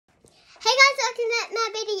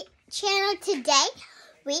channel. Today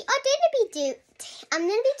I'm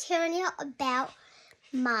gonna be telling you about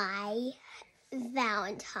my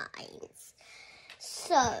Valentines.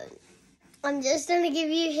 So I'm just gonna give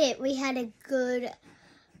you a hint. We had a good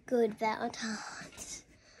Valentines.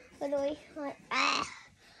 What do we want?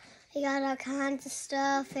 We got all kinds of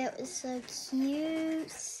stuff. It was so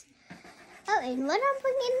cute. Oh, and what I'm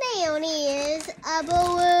bringing down is a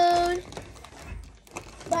balloon.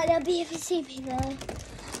 But I'll be able to see people.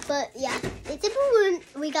 But yeah, it's a balloon.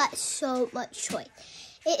 We got so much choice.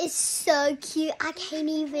 It is so cute. I can't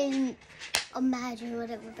even imagine what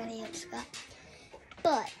everybody else got.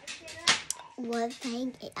 But one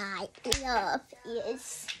thing I love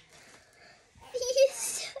is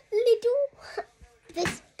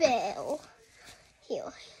this bell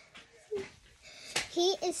here.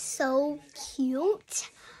 He is so cute.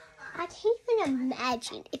 I can't even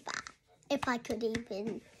imagine if I could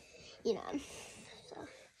even, So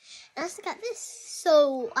I also got this.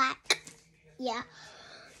 So yeah.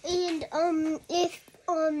 And if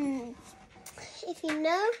you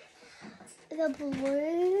know the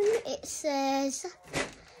balloon, it says,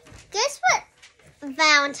 guess what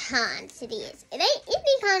Valentine's it is? It ain't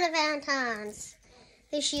any kind of Valentine's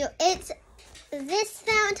this year. This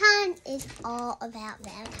Valentine is all about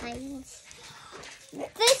Valentines.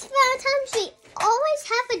 This Valentine's, we always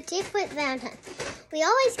have a different Valentine. We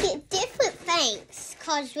always get different things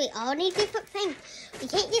because we all need different things. We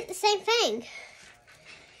can't get the same thing.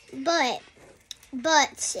 But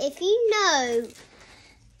if you know,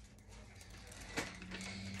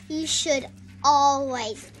 you should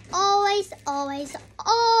always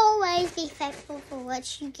be thankful for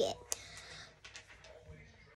what you get.